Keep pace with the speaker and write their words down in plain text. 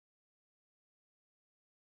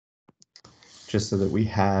just so that we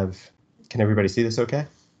have, can everybody see this okay?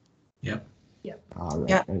 Yep. Yep. All right.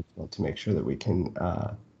 Yeah. I just want to make sure that we can,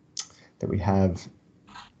 that we have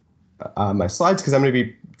my slides, because I'm going to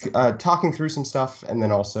be talking through some stuff and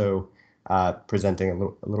then also presenting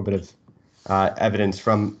a little bit of evidence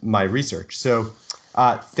from my research. So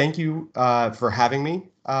thank you for having me,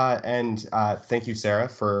 and thank you, Sarah,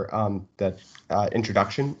 for the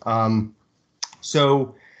introduction.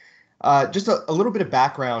 So just a little bit of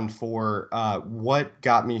background for what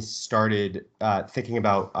got me started thinking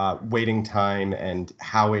about waiting time and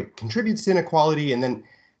how it contributes to inequality, and then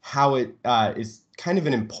how it is kind of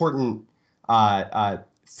an important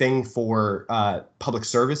thing for public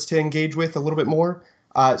service to engage with a little bit more.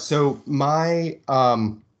 So my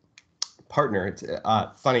partner, it's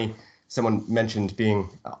funny, someone mentioned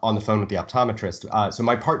being on the phone with the optometrist. So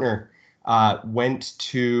my partner went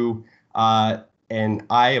to an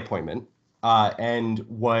eye appointment and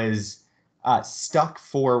was stuck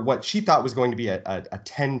for what she thought was going to be a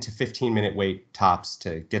 10 to 15 minute wait tops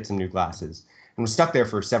to get some new glasses, and was stuck there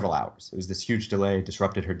for several hours. It was this huge delay,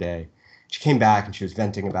 disrupted her day. She came back and she was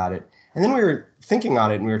venting about it. And then we were thinking on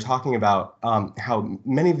it, and we were talking about how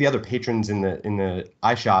many of the other patrons in the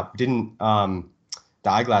eye shop didn't, the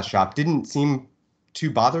eyeglass shop didn't seem too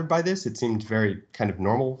bothered by this. It seemed very kind of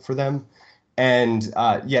normal for them. And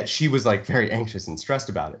yet she was like very anxious and stressed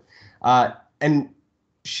about it. And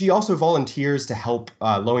she also volunteers to help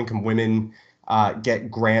low-income women get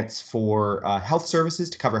grants for health services,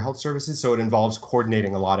 to cover health services. So it involves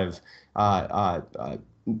coordinating a lot of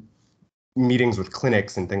meetings with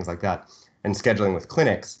clinics and things like that, and scheduling with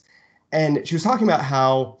clinics. And she was talking about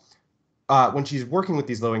how when she's working with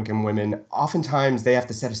these low-income women, oftentimes they have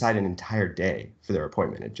to set aside an entire day for their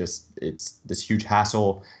appointment. It's this huge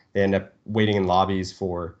hassle. They end up waiting in lobbies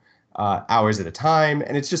for hours at a time.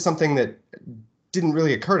 And it's just something that didn't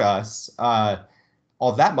really occur to us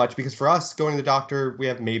all that much, because for us, going to the doctor, we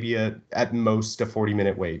have maybe at most a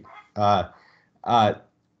 40-minute wait.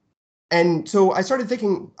 And so I started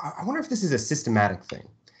thinking, I wonder if this is a systematic thing,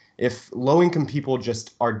 if low-income people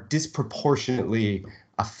just are disproportionately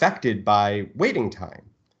affected by waiting time.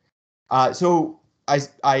 So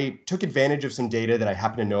I took advantage of some data that I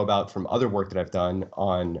happen to know about from other work that I've done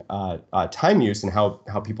on time use and how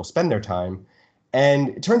people spend their time. And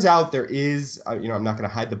it turns out there is, I'm not going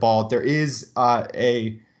to hide the ball, there is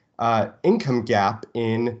a income gap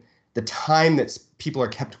in the time that people are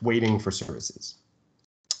kept waiting for services.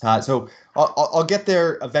 So I'll get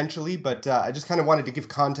there eventually, but I just kind of wanted to give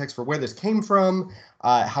context for where this came from,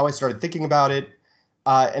 how I started thinking about it.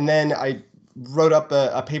 And then I wrote up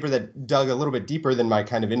a paper that dug a little bit deeper than my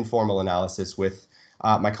kind of informal analysis with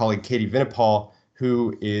my colleague Katie Vinipal,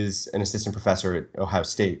 who is an assistant professor at Ohio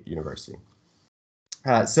State University.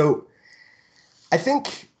 So I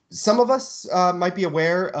think some of us might be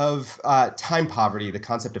aware of time poverty, the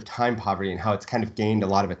concept of time poverty, and how it's kind of gained a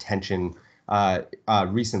lot of attention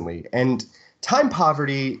recently. And time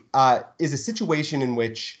poverty is a situation in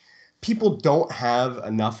which people don't have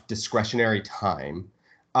enough discretionary time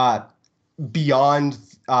beyond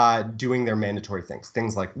doing their mandatory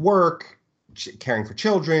things like work, caring for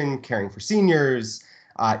children, caring for seniors,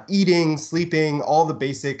 eating, sleeping, all the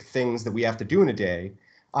basic things that we have to do in a day.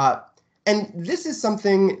 And this is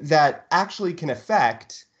something that actually can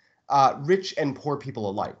affect rich and poor people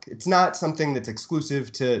alike. It's not something that's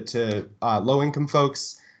exclusive to low-income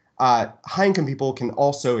folks. High-income people can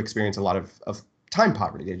also experience a lot of time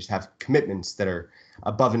poverty. They just have commitments that are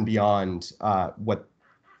above and beyond what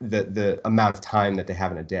the amount of time that they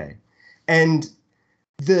have in a day. And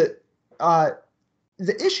the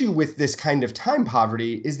issue with this kind of time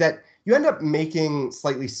poverty is that you end up making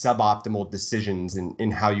slightly suboptimal decisions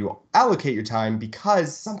in how you allocate your time,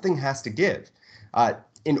 because something has to give.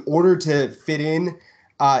 In order to fit in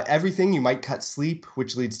everything, you might cut sleep,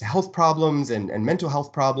 which leads to health problems and mental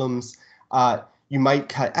health problems. You might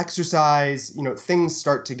cut exercise. Things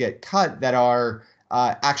start to get cut that are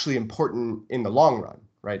actually important in the long run,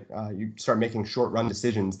 right? You start making short-run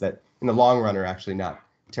decisions that in the long run are actually not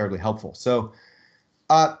terribly helpful. So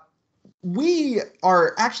we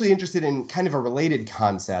are actually interested in kind of a related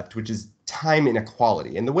concept, which is time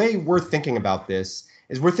inequality. And the way we're thinking about this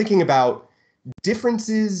is we're thinking about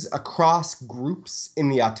differences across groups in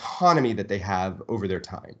the autonomy that they have over their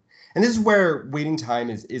time. And this is where waiting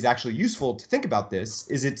time is actually useful to think about this,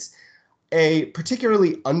 is it's a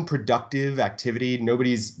particularly unproductive activity.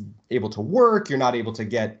 Nobody's able to work. You're not able to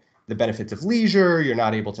get the benefits of leisure. You're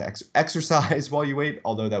not able to exercise while you wait,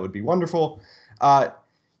 although that would be wonderful.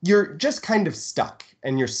 You're just kind of stuck,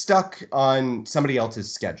 and you're stuck on somebody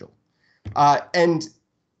else's schedule. And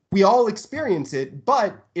we all experience it,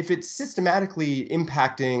 but if it's systematically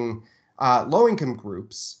impacting low-income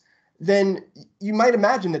groups, then you might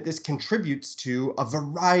imagine that this contributes to a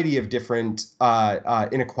variety of different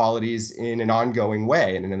inequalities in an ongoing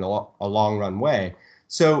way and in a long-run way.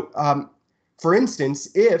 So, for instance,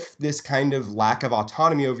 if this kind of lack of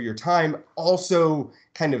autonomy over your time also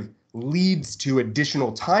kind of leads to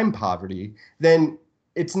additional time poverty, then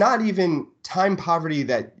it's not even time poverty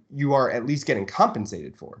that you are at least getting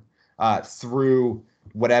compensated for through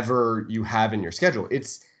whatever you have in your schedule.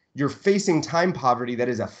 You're facing time poverty that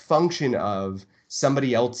is a function of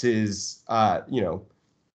somebody else's,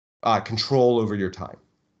 control over your time.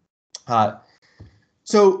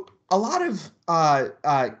 So a lot of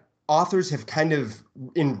authors have kind of,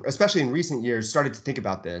 especially in recent years, started to think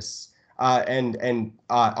about this and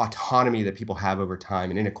autonomy that people have over time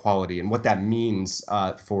and inequality and what that means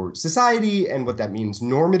for society and what that means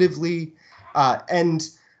normatively.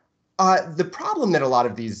 The problem that a lot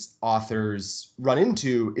of these authors run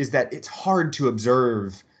into is that it's hard to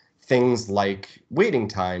observe things like waiting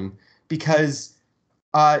time because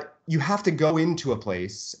you have to go into a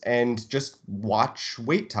place and just watch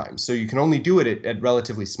wait time. So you can only do it at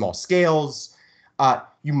relatively small scales.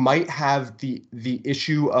 You might have the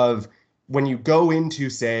issue of when you go into,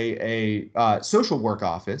 say, a social work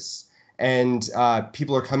office and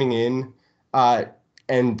people are coming in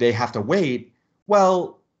and they have to wait.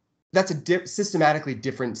 Well, that's a systematically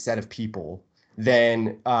different set of people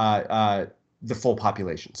than the full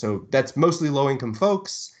population. So that's mostly low-income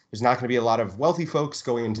folks. There's not going to be a lot of wealthy folks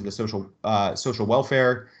going into the social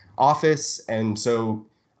welfare office, and so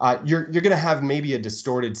you're going to have maybe a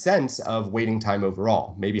distorted sense of waiting time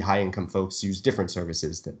overall. Maybe high-income folks use different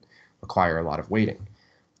services that require a lot of waiting,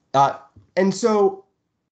 and so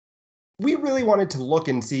we really wanted to look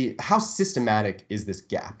and see how systematic is this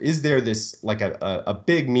gap. Is there this like a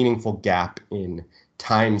big meaningful gap in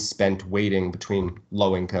time spent waiting between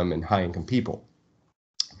low-income and high-income people?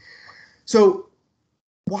 So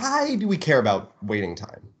why do we care about waiting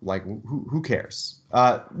time? Like, who cares?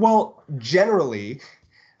 Well, generally,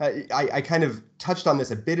 I kind of touched on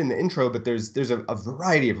this a bit in the intro, but there's a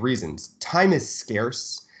variety of reasons. Time is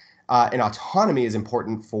scarce, and autonomy is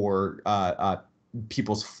important for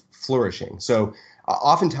people's flourishing. So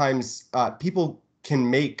oftentimes, people can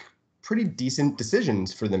make pretty decent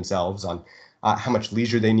decisions for themselves on how much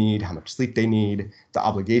leisure they need, how much sleep they need, the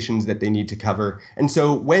obligations that they need to cover. And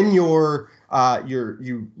so when you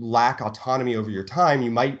lack autonomy over your time,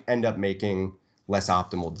 you might end up making less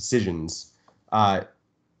optimal decisions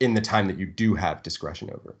in the time that you do have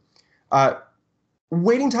discretion over.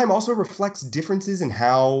 Waiting time also reflects differences in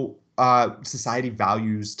how society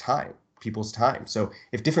values time, people's time. So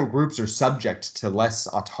if different groups are subject to less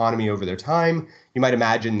autonomy over their time, you might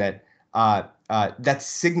imagine that that's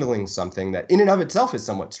signaling something that in and of itself is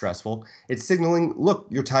somewhat stressful. It's signaling, look,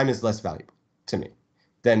 your time is less valuable to me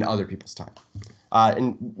than other people's time.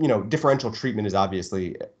 And differential treatment is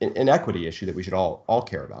obviously an equity issue that we should all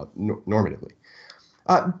care about normatively.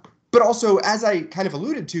 But also, as I kind of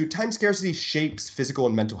alluded to, time scarcity shapes physical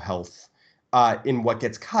and mental health in what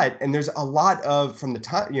gets cut. And there's a lot of, from the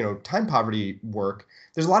time poverty work,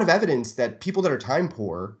 there's a lot of evidence that people that are time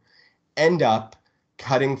poor end up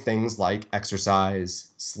cutting things like exercise,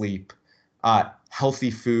 sleep,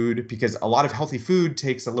 healthy food, because a lot of healthy food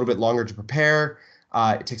takes a little bit longer to prepare.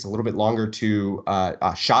 It takes a little bit longer to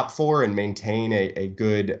shop for and maintain a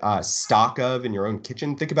good stock of in your own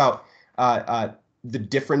kitchen. Think about the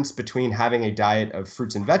difference between having a diet of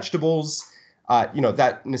fruits and vegetables.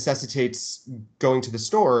 That necessitates going to the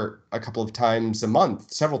store a couple of times a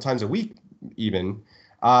month, several times a week even.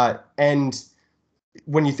 And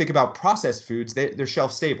when you think about processed foods, they're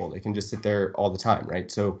shelf stable. They can just sit there all the time, right?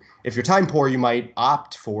 So if you're time poor, you might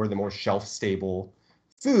opt for the more shelf stable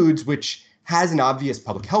foods, which has an obvious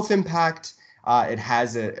public health impact. It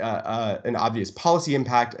has an obvious policy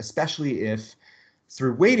impact, especially if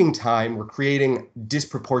through waiting time, we're creating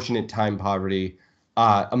disproportionate time poverty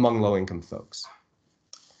among low-income folks.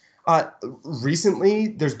 Recently,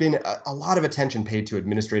 there's been a lot of attention paid to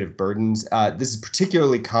administrative burdens. This is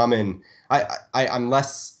particularly common. I'm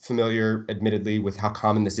less familiar, admittedly, with how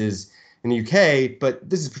common this is in the UK, but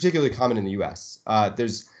this is particularly common in the US.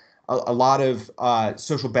 There's a lot of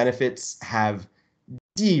social benefits have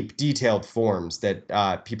deep, detailed forms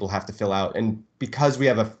that people have to fill out. And because we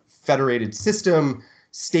have a federated system,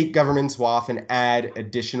 state governments will often add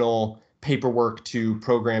additional paperwork to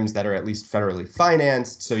programs that are at least federally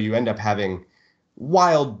financed. So you end up having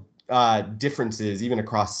wild differences even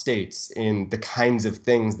across states in the kinds of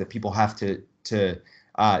things that people have to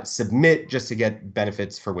submit just to get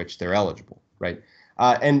benefits for which they're eligible, right?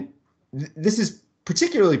 And this is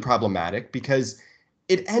particularly problematic because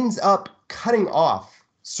it ends up cutting off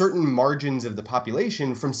certain margins of the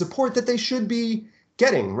population from support that they should be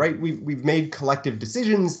getting, right? We've made collective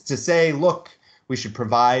decisions to say, look, we should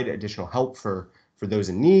provide additional help for those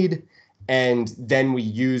in need. And then we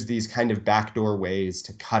use these kind of backdoor ways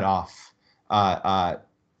to cut off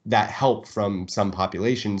that help from some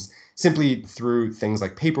populations simply through things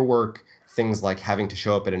like paperwork, things like having to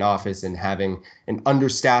show up at an office and having an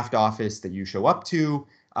understaffed office that you show up to,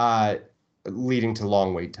 leading to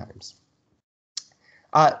long wait times.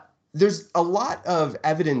 There's a lot of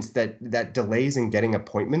evidence that delays in getting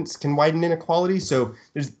appointments can widen inequality. So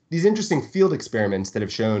there's these interesting field experiments that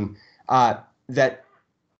have shown that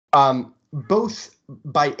both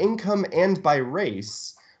by income and by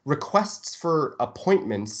race, requests for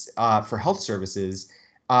appointments for health services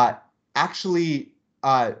actually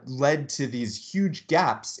led to these huge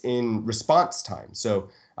gaps in response time. So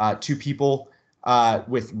two people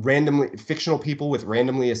fictional people with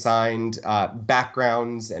randomly assigned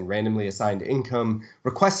backgrounds and randomly assigned income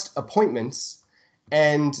request appointments,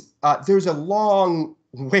 and there's a long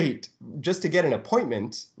wait just to get an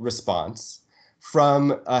appointment response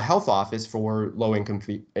from a health office for low-income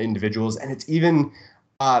individuals, and it's even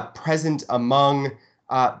present among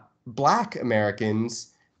Black Americans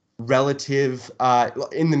relative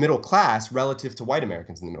in the middle class relative to white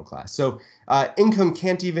Americans in the middle class. So income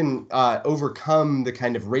can't even overcome the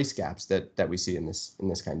kind of race gaps that we see in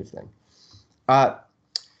this kind of thing.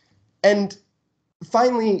 And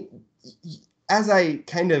finally, as I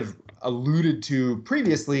kind of alluded to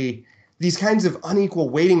previously, these kinds of unequal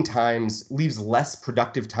waiting times leaves less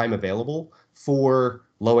productive time available for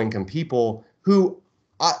low-income people who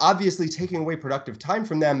obviously taking away productive time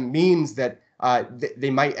from them means that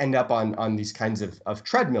they might end up on these kinds of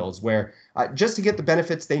treadmills where just to get the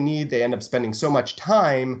benefits they need, they end up spending so much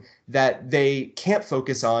time that they can't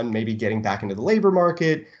focus on maybe getting back into the labor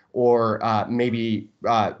market or maybe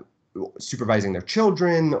supervising their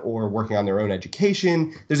children or working on their own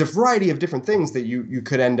education. There's a variety of different things that you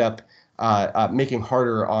could end up making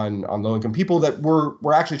harder on low-income people that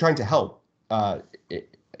we're actually trying to help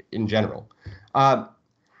in general. And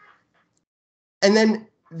then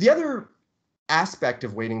the other aspect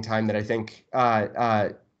of waiting time that I think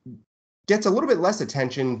gets a little bit less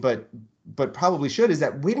attention, but probably should, is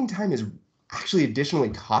that waiting time is actually additionally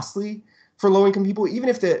costly for low-income people, even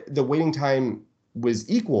if the waiting time was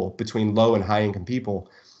equal between low and high-income people.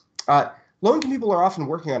 Low-income people are often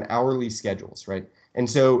working on hourly schedules, right? And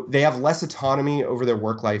so they have less autonomy over their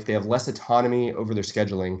work life. They have less autonomy over their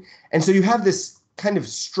scheduling. And so you have this kind of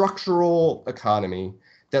structural economy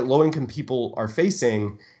that low-income people are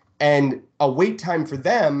facing, and a wait time for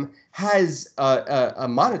them has a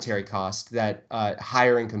monetary cost that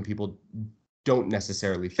higher income people don't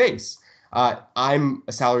necessarily face. I'm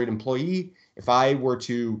a salaried employee. If I were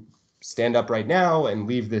to stand up right now and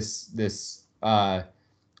leave this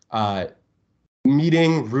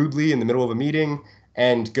meeting rudely in the middle of a meeting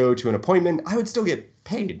and go to an appointment, I would still get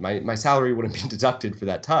paid. My salary wouldn't be deducted for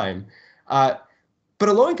that time. But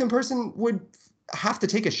a low-income person would have to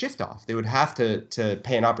take a shift off. They would have to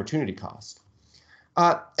pay an opportunity cost.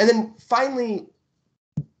 And then finally,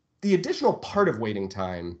 the additional part of waiting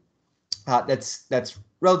time that's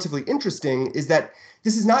relatively interesting is that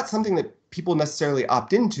this is not something that people necessarily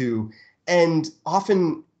opt into and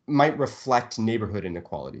often might reflect neighborhood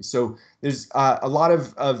inequality. So there's a lot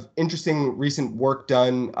of interesting recent work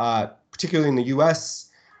done, particularly in the US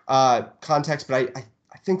context, but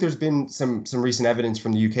I think there's been some recent evidence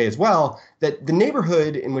from the UK as well that the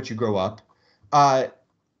neighborhood in which you grow up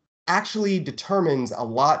actually determines a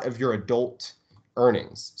lot of your adult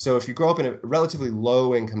earnings. So if you grow up in a relatively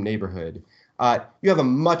low income neighborhood, you have a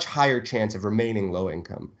much higher chance of remaining low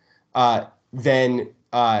income than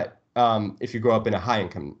if you grow up in a high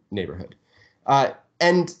income neighborhood.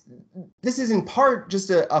 And this is in part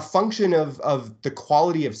just a function of the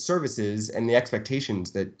quality of services and the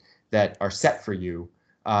expectations that are set for you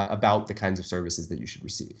about the kinds of services that you should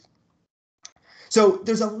receive. So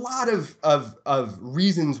there's a lot of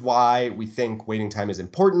reasons why we think waiting time is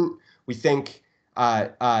important. We think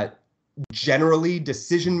generally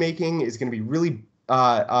decision-making is going to be really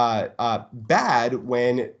bad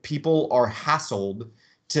when people are hassled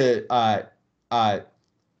to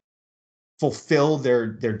fulfill their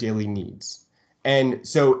daily needs. And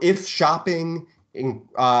so if shopping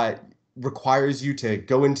requires you to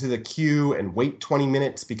go into the queue and wait 20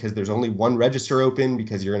 minutes because there's only one register open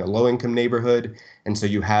because you're in a low-income neighborhood, and so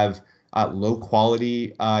you have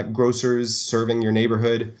low-quality grocers serving your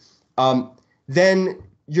neighborhood, then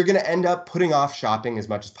you're going to end up putting off shopping as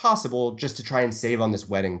much as possible just to try and save on this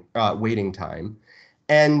waiting time.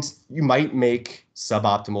 And you might make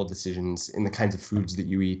suboptimal decisions in the kinds of foods that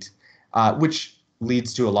you eat, which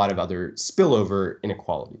leads to a lot of other spillover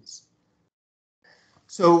inequalities.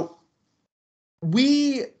 So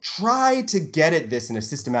we try to get at this in a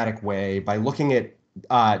systematic way by looking at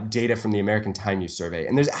data from the American Time Use Survey.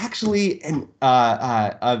 And there's actually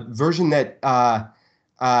a version that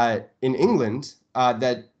in England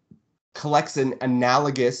that collects an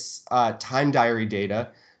analogous time diary data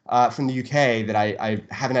from the UK that I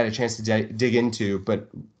haven't had a chance to dig into, but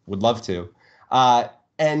would love to.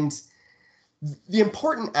 And the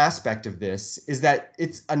important aspect of this is that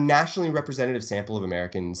it's a nationally representative sample of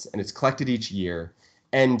Americans, and it's collected each year.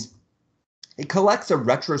 And it collects a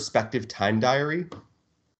retrospective time diary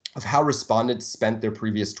of how respondents spent their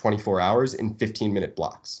previous 24 hours in 15-minute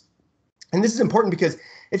blocks. And this is important because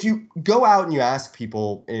if you go out and you ask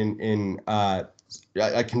people in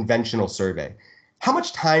a conventional survey, how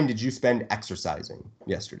much time did you spend exercising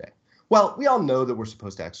yesterday? Well, we all know that we're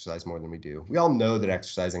supposed to exercise more than we do. We all know that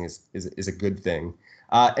exercising is a good thing.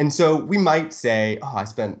 And so we might say, oh, I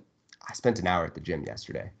spent an hour at the gym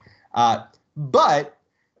yesterday. But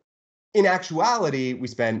in actuality, we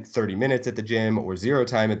spent 30 minutes at the gym or 0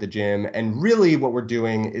 time at the gym. And really what we're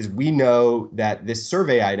doing is we know that this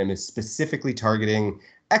survey item is specifically targeting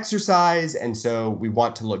exercise. And so we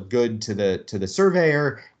want to look good to the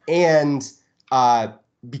surveyor. And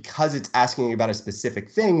because it's asking about a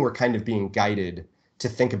specific thing, we're kind of being guided to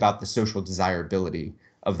think about the social desirability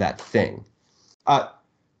of that thing.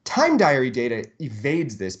 Time diary data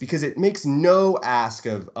evades this because it makes no ask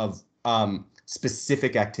of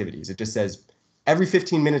specific activities. It just says, every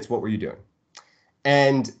 15 minutes, what were you doing?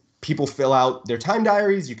 And people fill out their time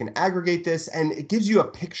diaries. You can aggregate this, and it gives you a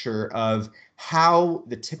picture of how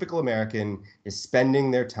the typical American is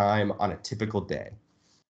spending their time on a typical day.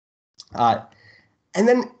 And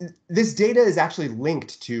then this data is actually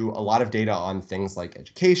linked to a lot of data on things like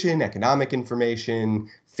education, economic information,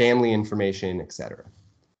 family information, et cetera.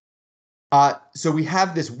 So we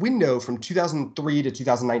have this window from 2003 to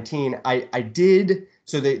 2019.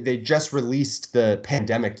 So they just released the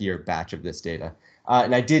pandemic year batch of this data.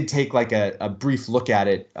 And I did take like a brief look at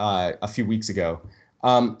it a few weeks ago.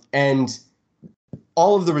 And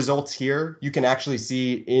all of the results here, you can actually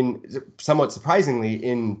see in, somewhat surprisingly,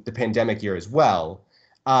 in the pandemic year as well.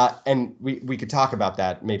 And we could talk about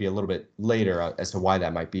that maybe a little bit later as to why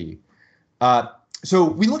that might be. So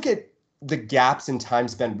we look at the gaps in time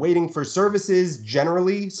spent waiting for services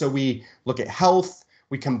generally. So we look at health,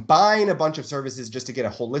 we combine a bunch of services just to get a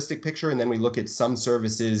holistic picture, and then we look at some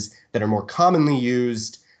services that are more commonly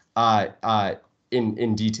used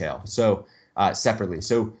in detail, so separately.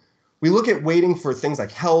 So we look at waiting for things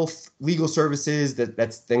like health, legal services,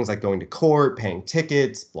 that's things like going to court, paying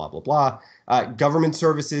tickets, blah, blah, blah. Government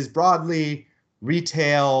services broadly,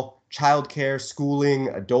 retail, childcare, schooling,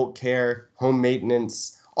 adult care, home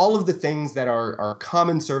maintenance, all of the things that are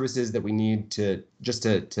common services that we need to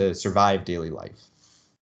survive daily life.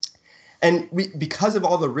 And because of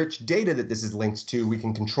all the rich data that this is linked to, we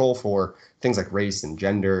can control for things like race and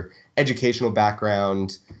gender, educational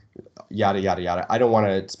background, yada, yada, yada. I don't want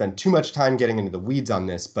to spend too much time getting into the weeds on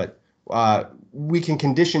this, but we can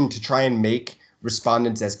condition to try and make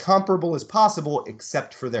respondents as comparable as possible,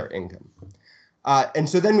 except for their income. And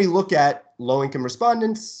so then we look at low-income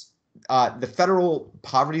respondents. The federal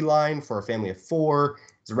poverty line for a family of 4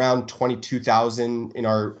 is around 22,000 in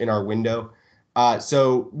our window.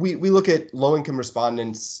 So we look at low-income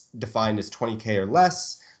respondents defined as 20K or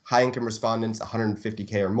less, high-income respondents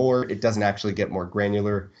 150K or more. It doesn't actually get more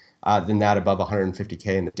granular than that above 150K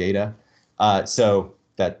in the data. So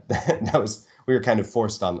that was, we were kind of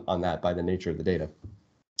forced on that by the nature of the data.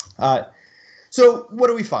 So what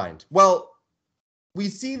do we find? Well, we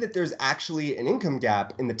see that there's actually an income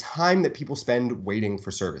gap in the time that people spend waiting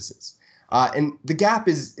for services. And the gap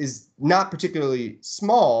is not particularly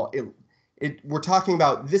small. We're talking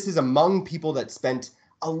about, this is among people that spent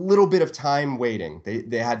a little bit of time waiting.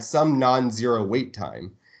 They had some non-zero wait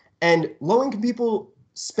time. And low-income people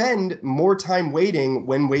spend more time waiting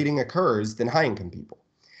when waiting occurs than high-income people.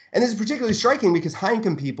 And this is particularly striking because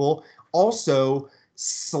high-income people also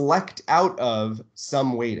select out of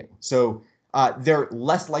some waiting. So they're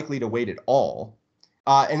less likely to wait at all.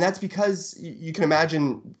 And that's because you can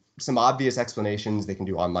imagine some obvious explanations. They can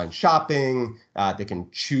do online shopping. They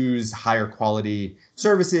can choose higher quality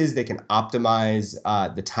services. They can optimize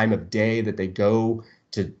the time of day that they go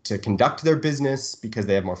to conduct their business because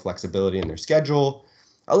they have more flexibility in their schedule.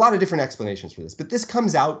 A lot of different explanations for this. But this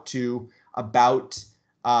comes out to about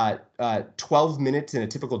 12 minutes in a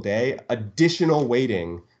typical day, additional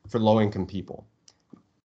waiting for low-income people.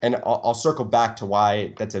 And I'll circle back to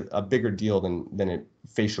why that's a bigger deal than it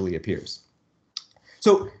facially appears.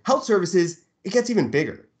 So health services, it gets even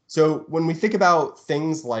bigger. So when we think about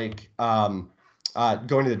things like going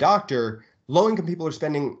to the doctor, low-income people are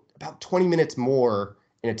spending about 20 minutes more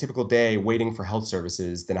in a typical day waiting for health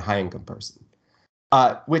services than a high-income person,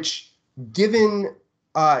 which, given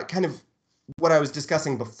kind of what I was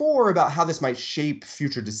discussing before about how this might shape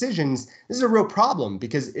future decisions, this is a real problem,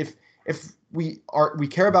 because if we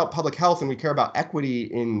care about public health and we care about equity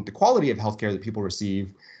in the quality of healthcare that people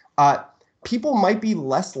receive, people might be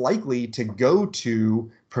less likely to go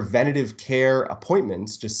to preventative care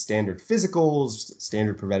appointments, just standard physicals,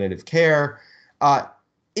 standard preventative care,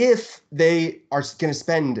 if they are going to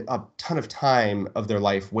spend a ton of time of their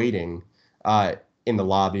life waiting in the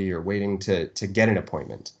lobby or waiting to get an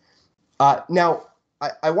appointment. Now,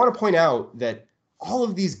 I want to point out that all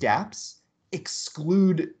of these gaps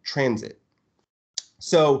exclude transit.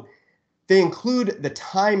 So they include the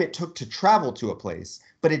time it took to travel to a place,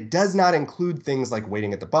 but it does not include things like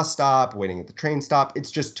waiting at the bus stop, waiting at the train stop.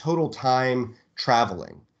 It's just total time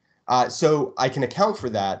traveling. So I can account for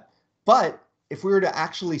that. But if we were to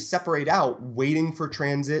actually separate out waiting for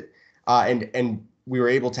transit and we were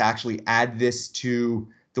able to actually add this to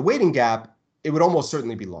the waiting gap, it would almost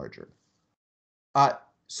certainly be larger.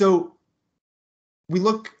 So we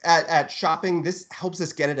look at shopping. This helps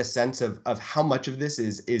us get at a sense of how much of this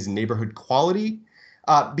is neighborhood quality,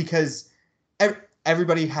 because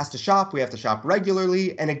everybody has to shop. We have to shop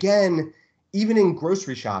regularly. And again, even in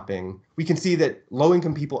grocery shopping, we can see that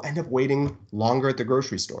low-income people end up waiting longer at the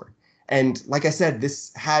grocery store. And like I said,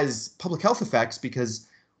 this has public health effects because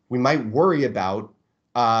we might worry about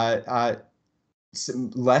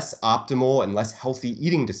some less optimal and less healthy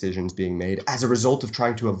eating decisions being made as a result of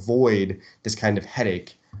trying to avoid this kind of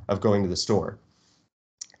headache of going to the store.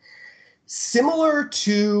 Similar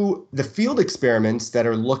to the field experiments that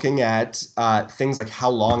are looking at things like how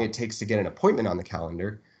long it takes to get an appointment on the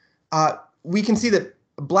calendar, we can see that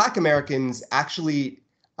Black Americans actually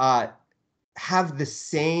have the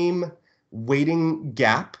same waiting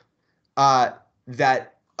gap that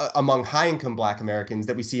among high-income Black Americans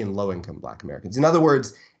that we see in low-income Black Americans. In other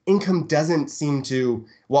words, income doesn't seem to,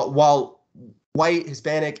 while white,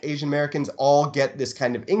 Hispanic, Asian Americans all get this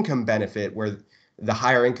kind of income benefit where the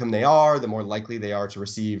higher income they are, the more likely they are to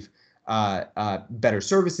receive better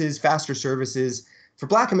services, faster services. For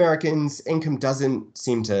Black Americans, income doesn't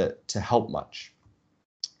seem to help much.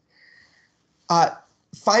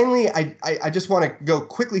 Finally, I just want to go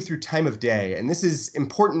quickly through time of day. And this is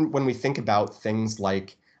important when we think about things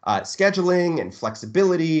like scheduling and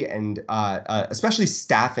flexibility and especially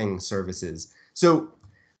staffing services. So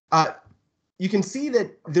you can see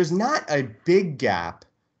that there's not a big gap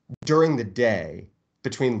during the day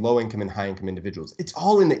between low-income and high-income individuals. It's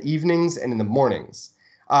all in the evenings and in the mornings,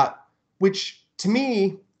 which to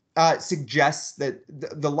me suggests that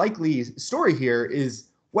the likely story here is,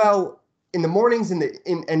 well, in the mornings and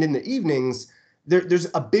in the evenings, there's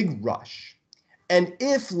a big rush. And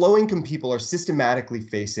if low-income people are systematically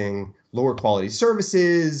facing lower quality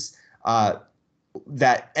services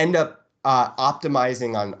that end up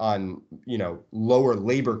optimizing on lower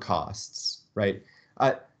labor costs, right?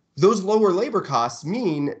 Those lower labor costs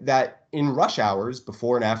mean that in rush hours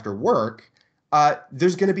before and after work,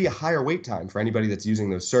 there's going to be a higher wait time for anybody that's using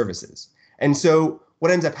those services. And so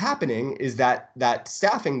what ends up happening is that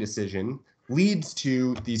staffing decision leads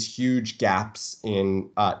to these huge gaps in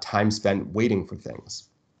time spent waiting for things.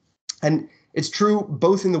 And it's true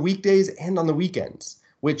both in the weekdays and on the weekends,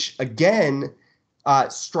 which again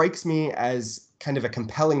strikes me as kind of a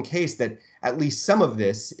compelling case that at least some of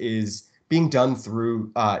this is being done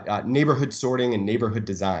through neighborhood sorting and neighborhood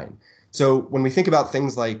design. So when we think about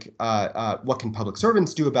things like what can public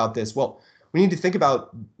servants do about this, well, we need to think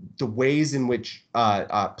about the ways in which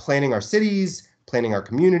planning our cities, planning our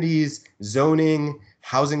communities, zoning,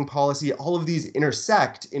 housing policy, all of these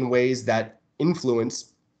intersect in ways that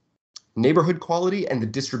influence neighborhood quality and the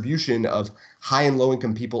distribution of high and low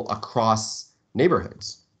income people across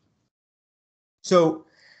neighborhoods. So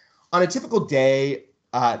on a typical day,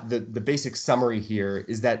 the basic summary here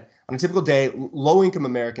is that on a typical day, low-income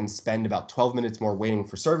Americans spend about 12 minutes more waiting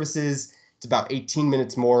for services. It's about 18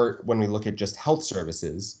 minutes more when we look at just health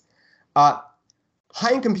services.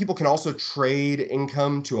 High-income people can also trade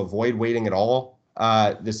income to avoid waiting at all.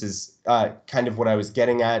 This is kind of what I was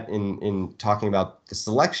getting at in talking about the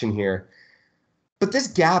selection here. But this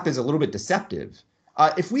gap is a little bit deceptive.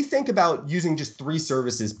 If we think about using just 3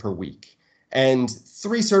 services per week, and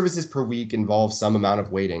 3 services per week involve some amount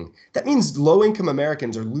of waiting. That means low-income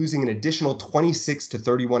Americans are losing an additional 26 to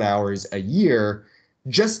 31 hours a year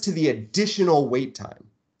just to the additional wait time.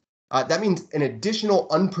 That means an additional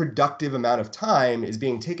unproductive amount of time is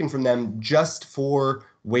being taken from them just for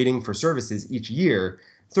waiting for services each year.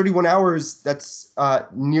 31 hours, that's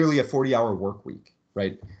nearly a 40-hour work week,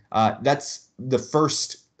 right? That's the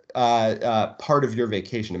first part of your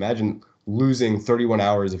vacation. Imagine losing 31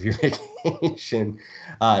 hours of your vacation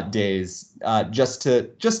days just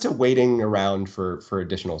to waiting around for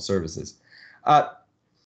additional services.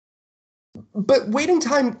 But waiting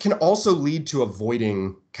time can also lead to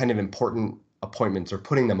avoiding kind of important appointments or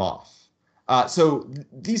putting them off. So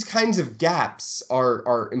these kinds of gaps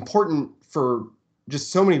are important for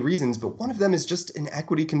just so many reasons, but one of them is just an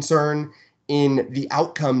equity concern in the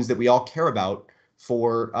outcomes that we all care about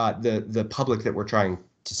for the public that we're trying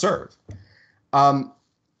to serve.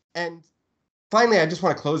 And finally, I just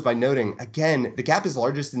want to close by noting, again, the gap is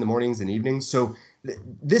largest in the mornings and evenings. So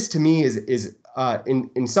this to me is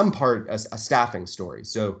in some part a staffing story.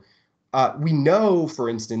 So we know, for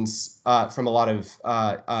instance, from a lot of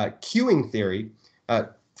queuing theory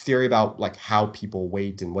about like how people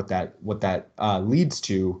wait and what that leads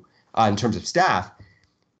to in terms of staff.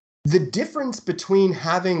 The difference between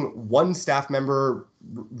having one staff member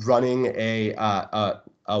running a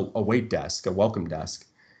wait desk, a welcome desk,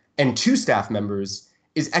 and 2 staff members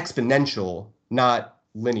is exponential, not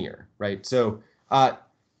linear, right? So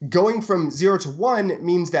going from 0 to 1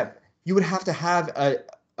 means that you would have to have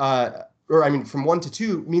from 1 to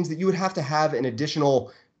 2 means that you would have to have an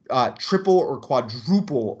additional triple or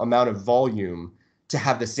quadruple amount of volume to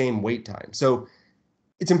have the same wait time. So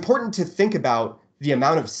it's important to think about the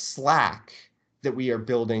amount of slack that we are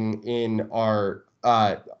building in our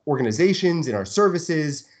organizations, in our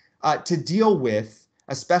services, to deal with,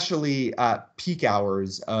 especially peak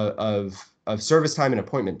hours of service time and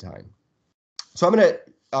appointment time. So I'm going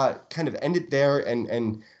to kind of end it there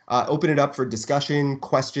and open it up for discussion,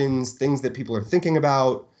 questions, things that people are thinking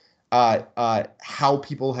about, how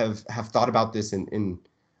people have thought about this in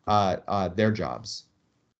their jobs.